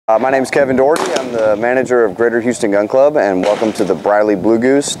My name is Kevin Doherty. I'm the manager of Greater Houston Gun Club, and welcome to the Briley Blue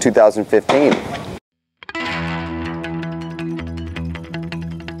Goose 2015.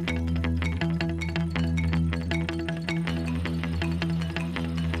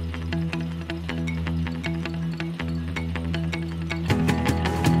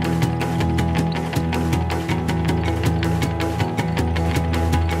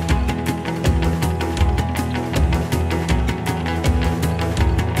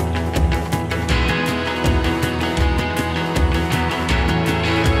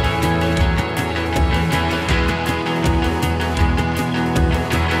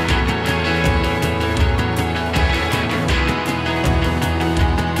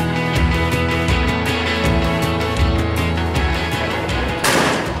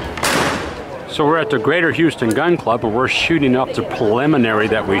 So we're at the Greater Houston Gun Club and we're shooting up the preliminary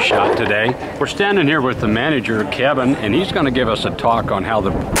that we shot today. We're standing here with the manager, Kevin, and he's going to give us a talk on how the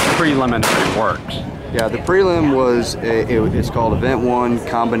preliminary works. Yeah, the prelim was, it's called Event 1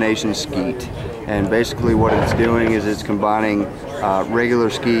 Combination Skeet. And basically what it's doing is it's combining regular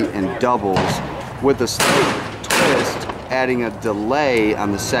skeet and doubles with a slight twist, adding a delay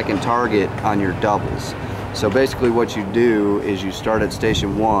on the second target on your doubles. So basically what you do is you start at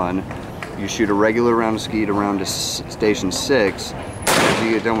Station 1, you shoot a regular round of skeet around to Station 6. As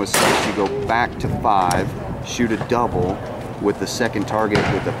you get done with 6, you go back to 5, shoot a double with the second target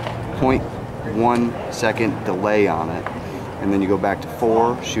with a 0.1 second delay on it. And then you go back to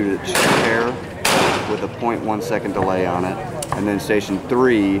 4, shoot a pair with a 0.1 second delay on it. And then Station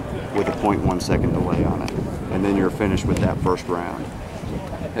 3 with a 0.1 second delay on it. And then you're finished with that first round.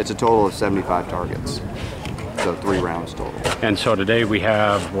 It's a total of 75 targets. So 3 rounds total. And so today we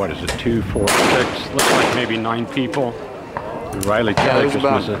have, what is it, 2, 4, 6, looks like maybe 9 people. Riley, yeah,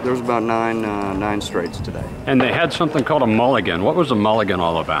 there's about nine straights today. And they had something called a mulligan. What was a mulligan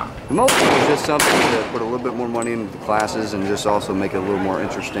all about? The mulligan was just something to put a little bit more money into the classes and just also make it a little more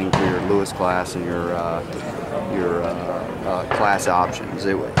interesting for your Lewis class and your class options.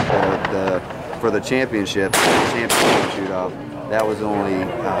 For the championship shoot-off, that was only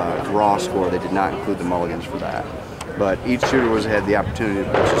raw score. They did not include the mulligans for that. But each shooter had the opportunity to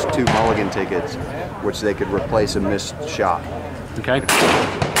purchase 2 mulligan tickets, which they could replace a missed shot. Okay.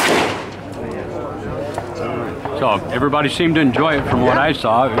 So everybody seemed to enjoy it from what I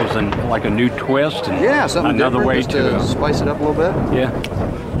saw. It was like a new twist and another way to spice it up a little bit. Yeah.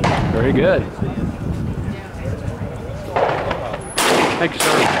 Very good. Thank you,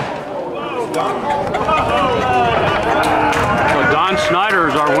 sir. So Don Snyder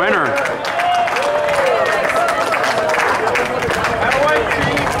is our winner.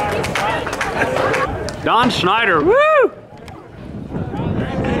 Don Snyder, woo!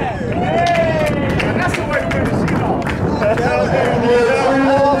 That's the way to win the seat-all.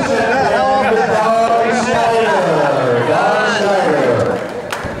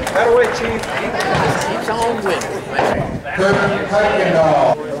 That way, Chief. Keeps on winning.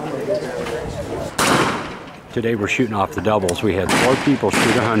 Today we're shooting off the doubles. We had 4 people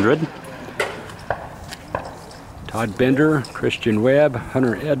shoot 100. Todd Bender, Christian Webb,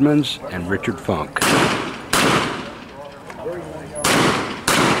 Hunter Edmonds, and Richard Funk.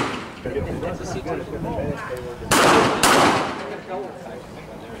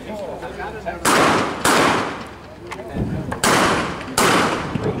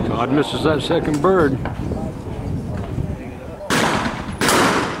 Todd misses that second bird.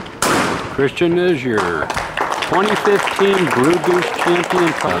 Christian is your 2015 Blue Goose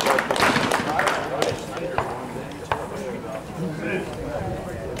champion.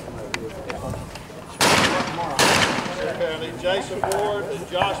 Jason Ward and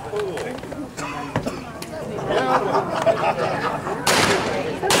Josh Poole.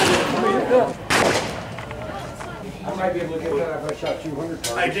 I might be able to get that if I shot 200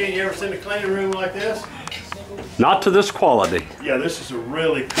 times. Hey, Gene, you ever seen a cleaning room like this? Not to this quality. Yeah, this is a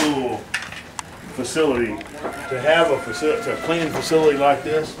really cool facility. To have a clean facility like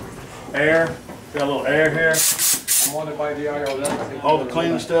this, air, got a little air here. I wanted by the IO. All the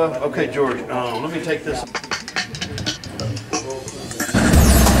cleaning stuff. Okay, George, let me take this.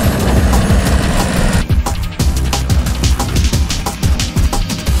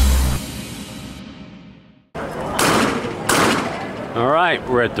 All right,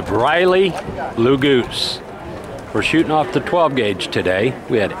 we're at the Briley Blue Goose. We're shooting off the 12 gauge today.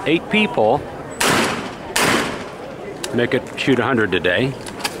 We had 8 people make it shoot 100 today.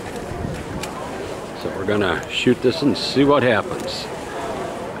 So we're gonna shoot this and see what happens.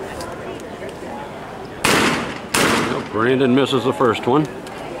 Well, Brandon misses the first one.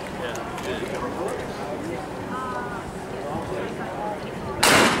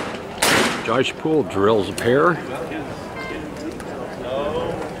 Josh Poole drills a pair.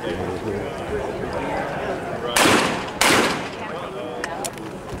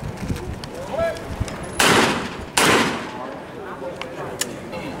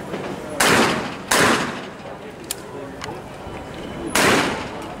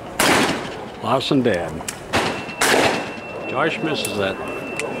 Lawson Dad. Josh misses that.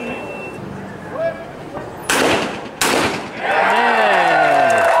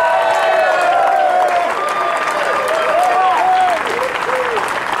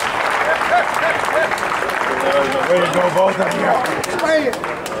 Way to go, both of you.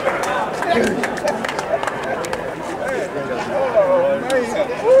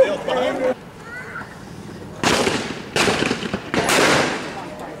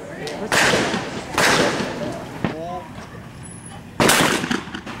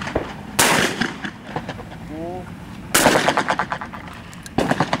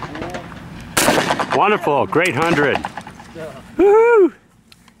 Wonderful, great 100. Woohoo!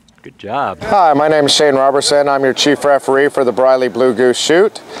 Good job. Hi, my name is Shane Robertson. I'm your chief referee for the Briley Blue Goose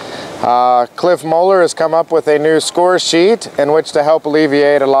shoot. Cliff Moeller has come up with a new score sheet in which to help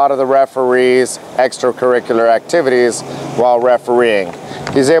alleviate a lot of the referees' extracurricular activities while refereeing.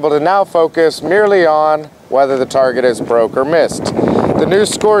 He's able to now focus merely on whether the target is broke or missed. The new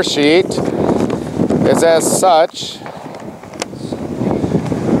score sheet is as such,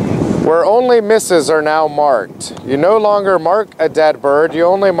 where only misses are now marked. You no longer mark a dead bird, you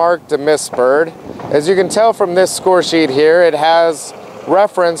only mark the missed bird. As you can tell from this score sheet here, it has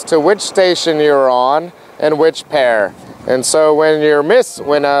reference to which station you're on and which pair. And so when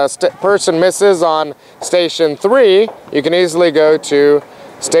a person misses on station 3, you can easily go to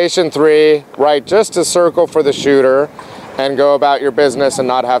station 3, write just a circle for the shooter, and go about your business and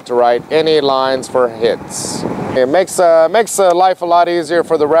not have to write any lines for hits. It makes life a lot easier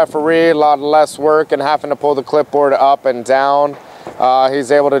for the referee, a lot less work and having to pull the clipboard up and down.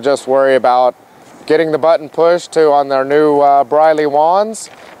 He's able to just worry about getting the button pushed on their new Briley wands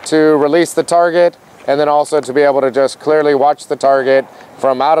to release the target, and then also to be able to just clearly watch the target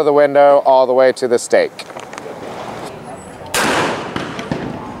from out of the window all the way to the stake.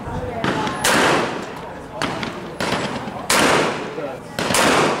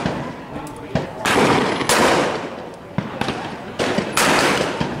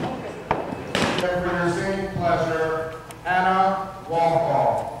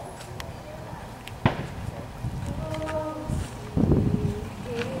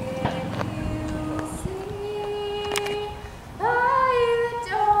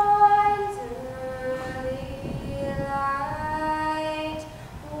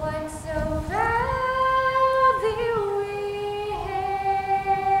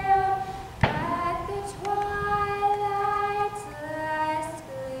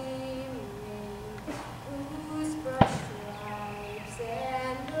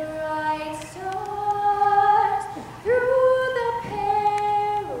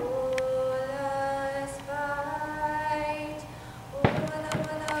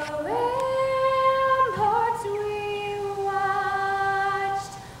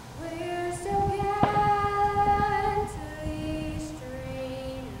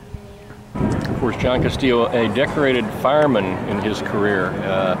 Of course, John Castillo, a decorated fireman in his career. He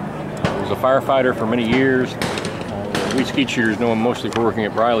was a firefighter for many years. We skeet shooters know him mostly for working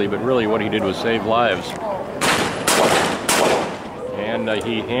at Briley, but really what he did was save lives. And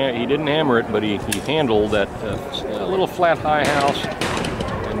he didn't hammer it, but he handled that little flat high house.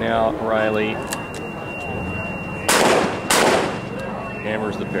 And now Riley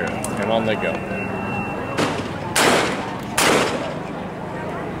hammers the pair, and on they go.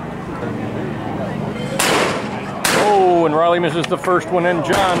 Oh, and Riley misses the first one, and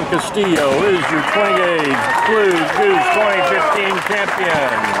John Castillo is your 20-gauge Blue Goose 2015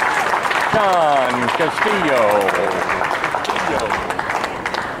 champion. John Castillo.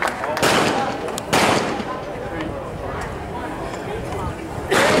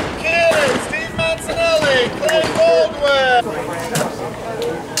 Steve Mancinelli, Clay Baldwin.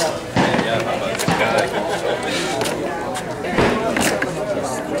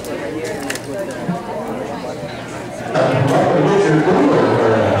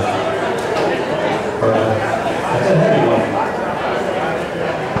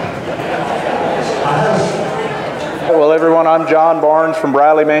 Well, everyone, I'm John Barnes from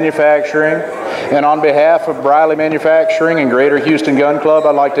Briley Manufacturing. And on behalf of Briley Manufacturing and Greater Houston Gun Club,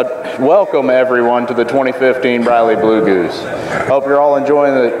 I'd like to welcome everyone to the 2015 Briley Blue Goose. Hope you're all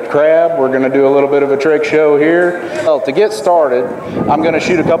enjoying the crab. We're going to do a little bit of a trick show here. Well, to get started, I'm going to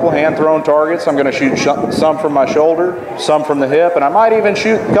shoot a couple hand-thrown targets. I'm going to shoot some from my shoulder, some from the hip, and I might even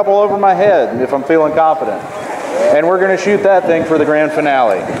shoot a couple over my head if I'm feeling confident. And we're going to shoot that thing for the grand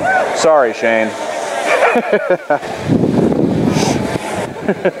finale. Sorry, Shane.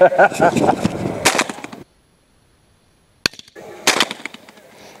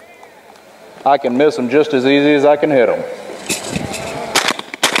 I can miss them just as easy as I can hit them.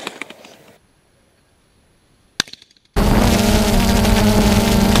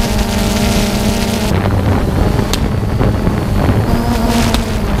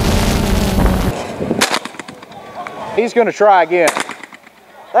 He's going to try again.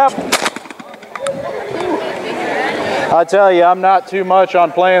 I tell you, I'm not too much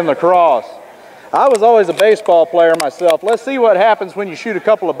on playing lacrosse. I was always a baseball player myself. Let's see what happens when you shoot a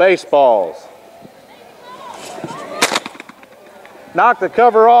couple of baseballs. Knock the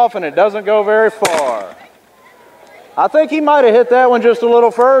cover off and it doesn't go very far. I think he might have hit that one just a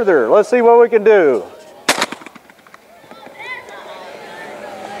little further. Let's see what we can do.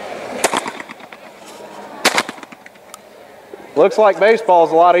 Looks like baseball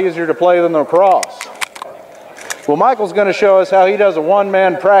is a lot easier to play than lacrosse. Well, Michael's going to show us how he does a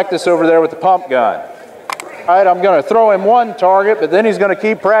one-man practice over there with the pump gun. All right, I'm going to throw him one target, but then he's going to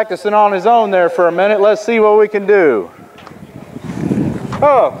keep practicing on his own there for a minute. Let's see what we can do.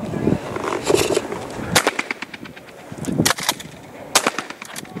 Oh.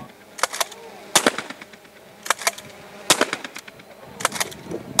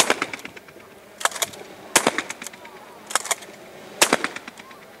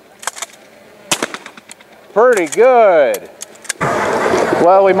 Pretty good.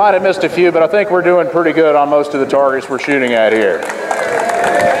 Well, we might have missed a few, but I think we're doing pretty good on most of the targets we're shooting at here.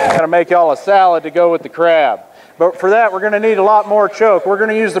 Gonna make y'all a salad to go with the crab. But for that, we're gonna need a lot more choke. We're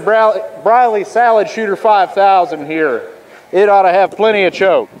gonna use the Briley Salad Shooter 5000 here. It ought to have plenty of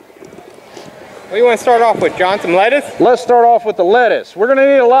choke. What do you want to start off with, John? Some lettuce? Let's start off with the lettuce. We're gonna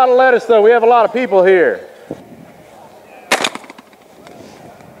need a lot of lettuce though. We have a lot of people here.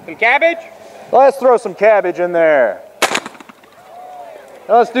 Some cabbage? Let's throw some cabbage in there.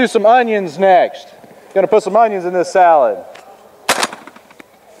 Now let's do some onions next. Gonna put some onions in this salad.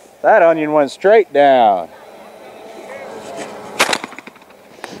 That onion went straight down.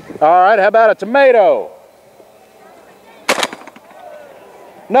 All right, how about a tomato?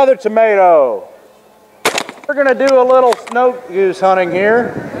 Another tomato. We're gonna do a little snow goose hunting here.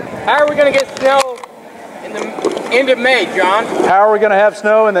 How are we gonna get snow in the end of May, John? How are we gonna have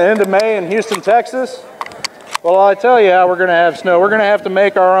snow in the end of May in Houston, Texas? Well, I tell you how we're gonna have snow. We're gonna have to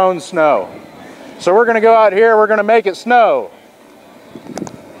make our own snow. So we're gonna go out here, we're gonna make it snow.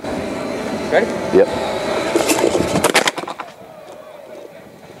 Ready? Yep.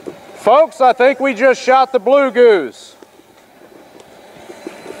 Folks, I think we just shot the blue goose.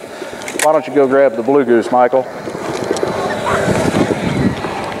 Why don't you go grab the blue goose, Michael?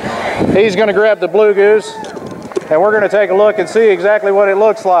 He's gonna grab the blue goose, and we're gonna take a look and see exactly what it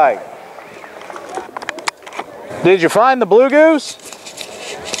looks like. Did you find the blue goose?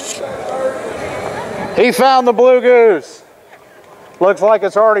 He found the blue goose. Looks like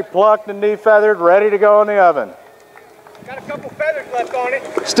it's already plucked and defeathered, ready to go in the oven. Got a couple feathers left on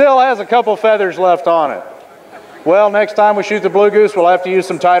it. Still has a couple feathers left on it. Well, next time we shoot the blue goose, we'll have to use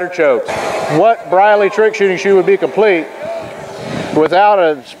some tighter chokes. What Briley trick shooting shoot would be complete without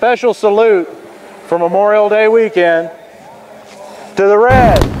a special salute for Memorial Day weekend to the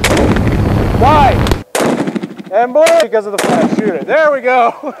red, white, and blue because of the flash. Shoot it. There we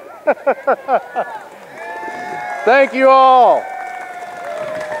go. Thank you all.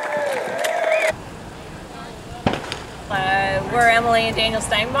 We're Emily and Daniel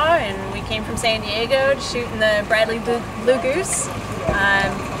Steinbaugh, and we came from San Diego to shoot in the Briley Blue Goose.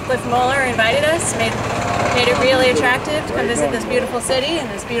 Cliff Moeller invited us, made it really attractive to come visit this beautiful city and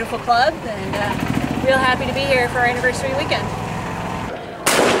this beautiful club, and real happy to be here for our anniversary weekend.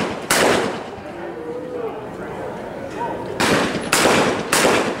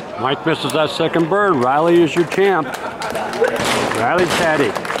 Mike misses that second bird. Riley is your champ. Riley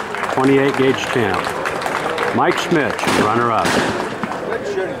Patty, 28 gauge champ. Mike Schmidt, runner-up.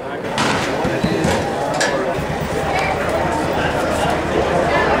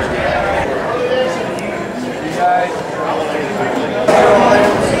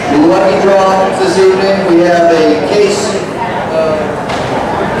 Lucky draw this evening. We have a case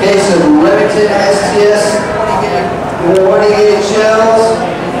of Remington STS 20 gauge shells,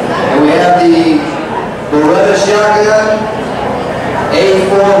 and we have the Beretta shotgun,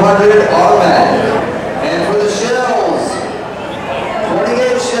 8400 automatic. And for the shells,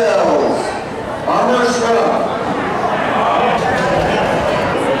 28 shells, armor scrum.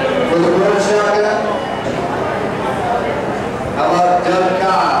 For the Beretta shotgun, how about Doug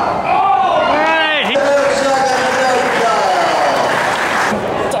Kyle?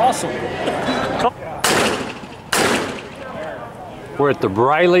 We're at the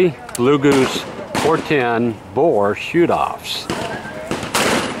Briley Blue Goose 410 bore shoot-offs.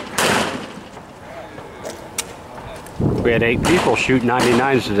 We had 8 people shoot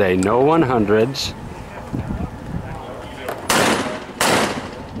 99s today, no 100s.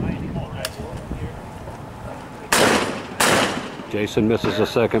 Jason misses a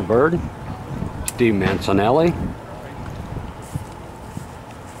second bird. Steve Mancinelli.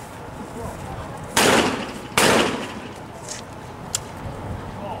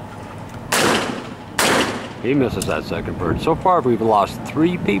 He misses that second bird. So far we've lost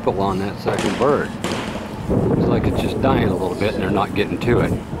 3 people on that second bird. It's like it's just dying a little bit and they're not getting to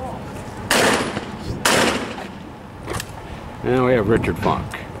it. And we have Richard Funk.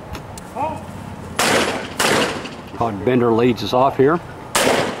 Todd Bender leads us off here.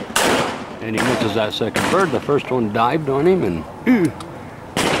 And he misses that second bird. The first one dived on him and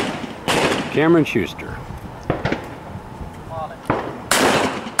Cameron Schuster.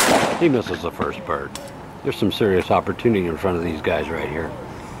 He misses the first bird. There's some serious opportunity in front of these guys right here.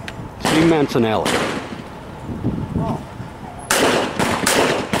 Steve Mancinelli.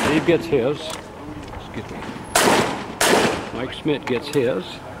 Steve gets his. Excuse me. Mike Schmidt gets his.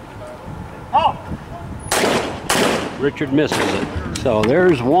 Richard misses it. So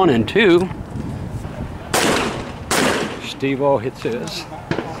there's 1 and 2. Steve-O hits his.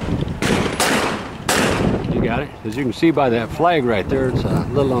 You got it? As you can see by that flag right there, it's a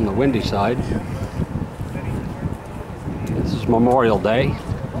little on the windy side. This is Memorial Day.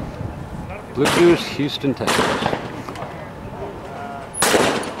 Blue Goose, Houston, Texas.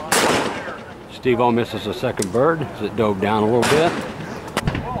 Steve-O misses a second bird as it dove down a little bit.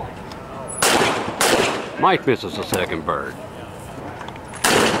 Mike misses a second bird.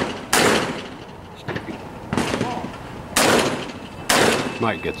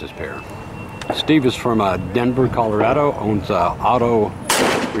 Mike gets his pair. Steve is from Denver, Colorado, owns an auto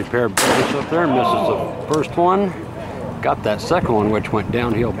repair business up there, misses the first one. Got that second one, which went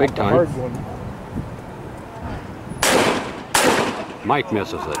downhill big time. Mike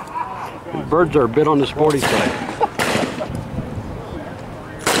misses it. The birds are a bit on the sporty side.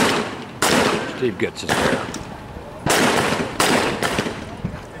 Steve gets his pair.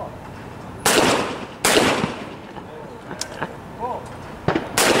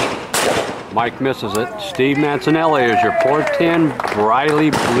 Mike misses it. Steve Mancinelli is your 410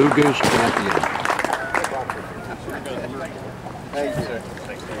 Briley Blue Goose champion. Thank you, sir.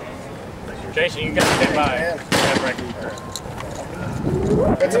 Jason, you got to stand by.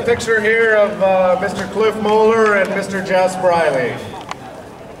 It's a picture here of Mr. Cliff Moeller and Mr. Jess Briley.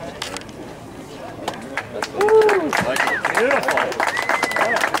 Beautiful.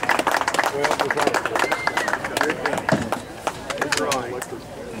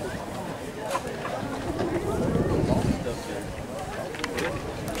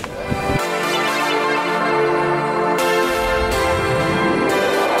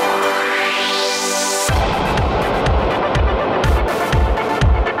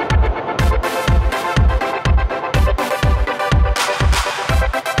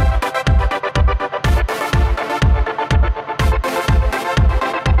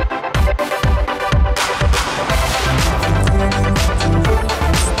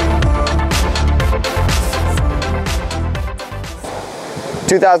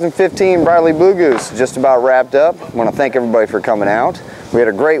 2015 Briley Blue Goose just about wrapped up. I want to thank everybody for coming out. We had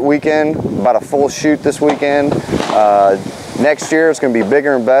a great weekend, about a full shoot this weekend. Next year it's going to be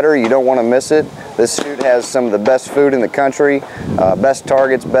bigger and better. You don't want to miss it. This shoot has some of the best food in the country, best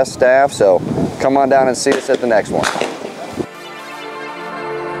targets, best staff, so come on down and see us at the next one.